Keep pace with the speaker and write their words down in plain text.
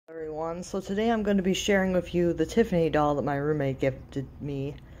everyone. So today I'm going to be sharing with you the Tiffany doll that my roommate gifted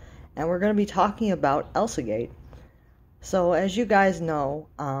me, and we're going to be talking about Elsagate. So as you guys know,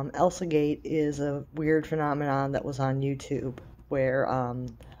 Elsagate is a weird phenomenon that was on YouTube where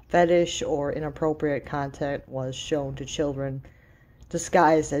fetish or inappropriate content was shown to children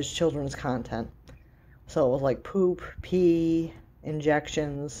disguised as children's content. So it was like poop, pee,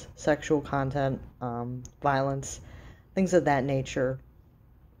 injections, sexual content, violence, things of that nature.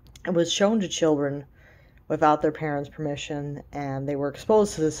 It was shown to children without their parents' permission, and they were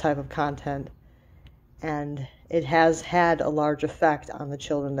exposed to this type of content, and it has had a large effect on the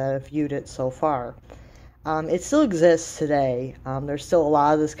children that have viewed it so far. It still exists today. There's still a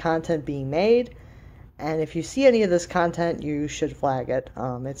lot of this content being made, and if you see any of this content, you should flag it.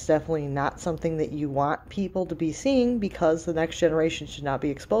 It's definitely not something that you want people to be seeing, because the next generation should not be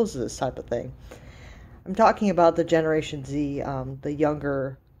exposed to this type of thing. I'm talking about the Generation Z, the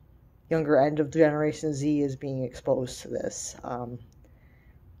younger end of Generation Z is being exposed to this.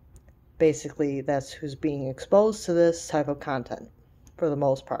 Basically, that's who's being exposed to this type of content, for the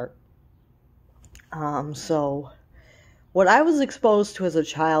most part. So, what I was exposed to as a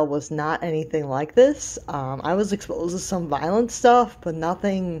child was not anything like this. I was exposed to some violent stuff, but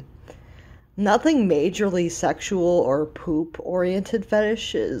nothing majorly sexual or poop-oriented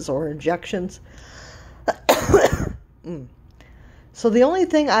fetishes or injections. So the only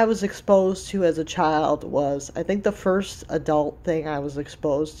thing I was exposed to as a child was, I think the first adult thing I was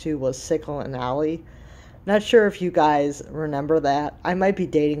exposed to was Sickle and Alley. Not sure if you guys remember that. I might be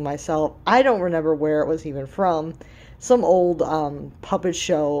dating myself. I don't remember where it was even from. Some old puppet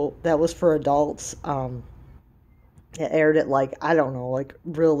show that was for adults. It aired at I don't know,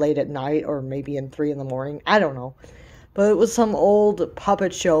 real late at night or maybe in 3 in the morning. I don't know. But it was some old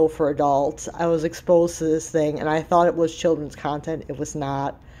puppet show for adults. I was exposed to this thing, and I thought it was children's content. It was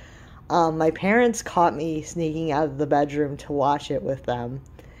not. My parents caught me sneaking out of the bedroom to watch it with them,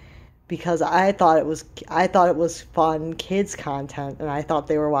 because I thought it was fun kids content, and I thought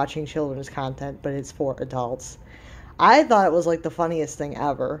they were watching children's content, but it's for adults. I thought it was the funniest thing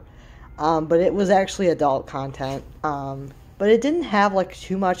ever, but it was actually adult content. But it didn't have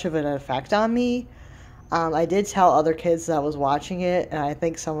too much of an effect on me. I did tell other kids that I was watching it, and I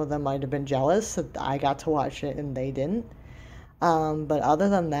think some of them might have been jealous that I got to watch it and they didn't. But other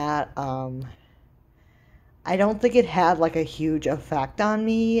than that, I don't think it had a huge effect on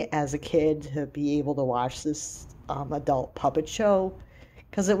me as a kid to be able to watch this adult puppet show,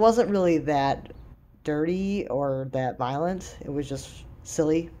 because it wasn't really that dirty or that violent. It was just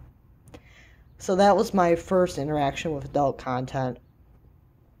silly. So that was my first interaction with adult content.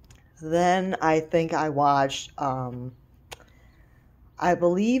 Then I think I watched, I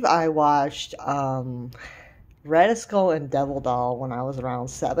believe I watched Red Skull and Devil Doll when I was around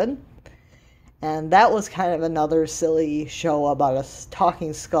 7. And that was kind of another silly show about a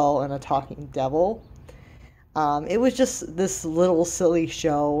talking skull and a talking devil. It was just this little silly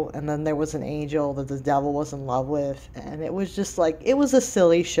show, and then there was an angel that the devil was in love with, and it was just it was a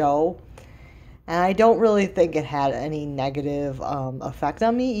silly show. And I don't really think it had any negative effect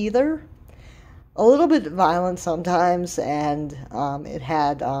on me either. A little bit violent sometimes, and it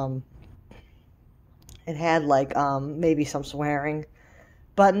had maybe some swearing,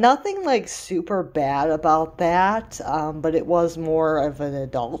 but nothing super bad about that. But it was more of an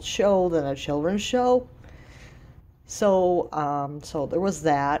adult show than a children's show. So there was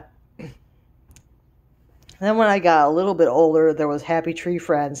that. Then when I got a little bit older, there was Happy Tree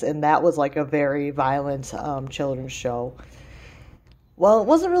Friends, and that was a very violent children's show. Well, it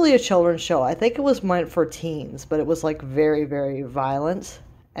wasn't really a children's show. I think it was meant for teens, but it was very, very violent,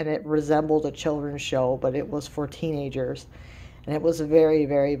 and it resembled a children's show, but it was for teenagers, and it was very,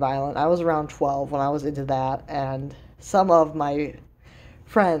 very violent. I was around 12 when I was into that, and some of my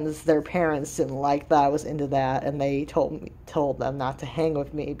friends, their parents didn't like that I was into that, and they told them not to hang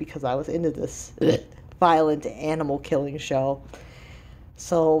with me because I was into this violent animal killing show.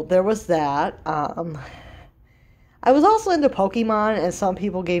 So there was that. I was also into Pokemon, and some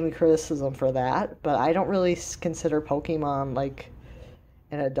people gave me criticism for that, but I don't really consider Pokemon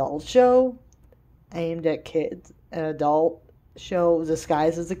an adult show aimed at kids. An adult show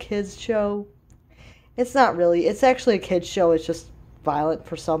disguised as a kids show. It's not really. It's actually a kids show. It's just violent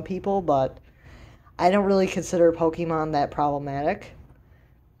for some people, but I don't really consider Pokemon that problematic.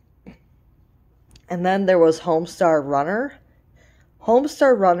 And then there was Homestar Runner.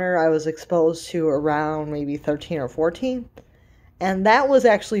 Homestar Runner I was exposed to around maybe 13 or 14. And that was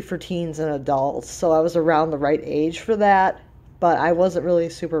actually for teens and adults, so I was around the right age for that. But I wasn't really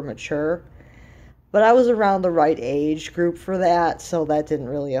super mature. But I was around the right age group for that, so that didn't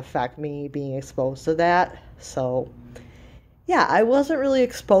really affect me being exposed to that. So, yeah, I wasn't really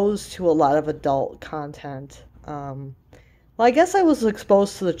exposed to a lot of adult content. Well, I guess I was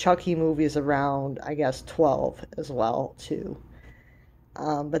exposed to the Chucky movies around, I guess, 12 as well, too.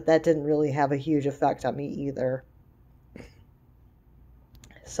 But that didn't really have a huge effect on me either.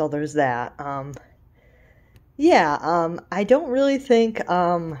 So there's that. I don't really think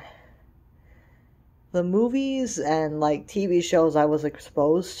the movies and like TV shows I was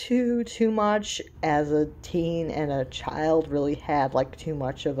exposed to too much as a teen and a child really had like too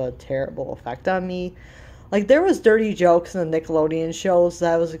much of a terrible effect on me. Like there was dirty jokes in the Nickelodeon shows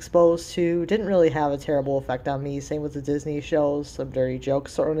that I was exposed to. Didn't really have a terrible effect on me. Same with the Disney shows, some dirty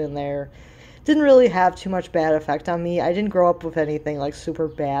jokes thrown in there. Didn't really have too much bad effect on me. I didn't grow up with anything like super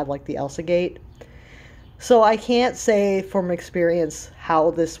bad like the Elsagate. So I can't say from experience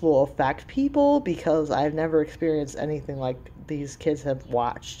how this will affect people because I've never experienced anything like these kids have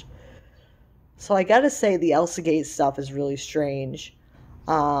watched. So I gotta say the Elsagate stuff is really strange.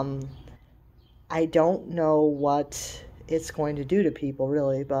 I don't know what it's going to do to people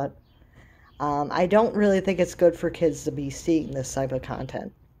really, but I don't really think it's good for kids to be seeing this type of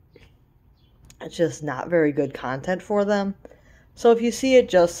content. It's just not very good content for them. So if you see it,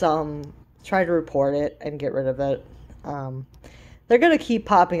 just try to report it and get rid of it. They're going to keep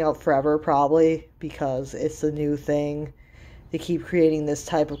popping up forever probably because it's a new thing. They keep creating this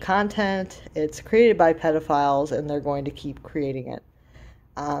type of content. It's created by pedophiles and they're going to keep creating it.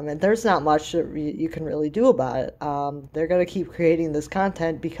 And there's not much that you can really do about it. They're going to keep creating this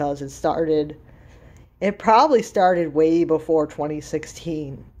content because it probably started way before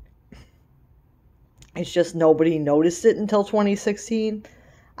 2016. It's just nobody noticed it until 2016.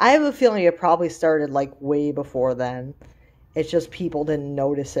 I have a feeling it probably started like way before then. It's just people didn't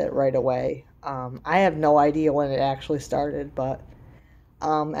notice it right away. I have no idea when it actually started, but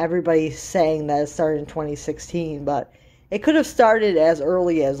everybody's saying that it started in 2016, but it could have started as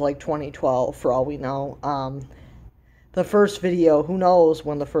early as like 2012 for all we know. The first video, who knows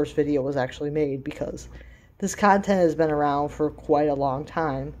when the first video was actually made because this content has been around for quite a long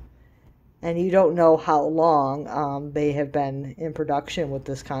time. And you don't know how long they have been in production with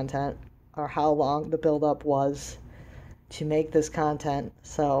this content or how long the build-up was to make this content.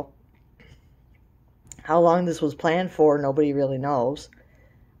 So how long this was planned for, nobody really knows.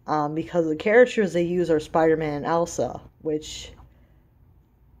 Because the characters they use are Spider-Man and Elsa, which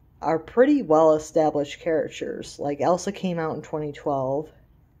are pretty well-established characters. Like Elsa came out in 2012.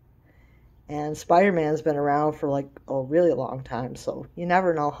 And Spider-Man's been around for like a really long time, so you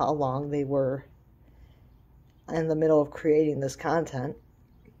never know how long they were in the middle of creating this content.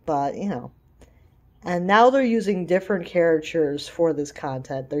 But, And now they're using different characters for this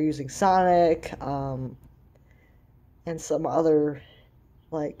content. They're using Sonic, and some other,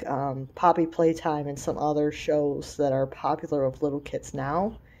 like Poppy Playtime and some other shows that are popular with little kids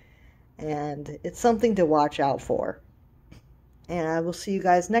now. And it's something to watch out for. And I will see you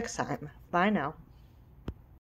guys next time. Bye now.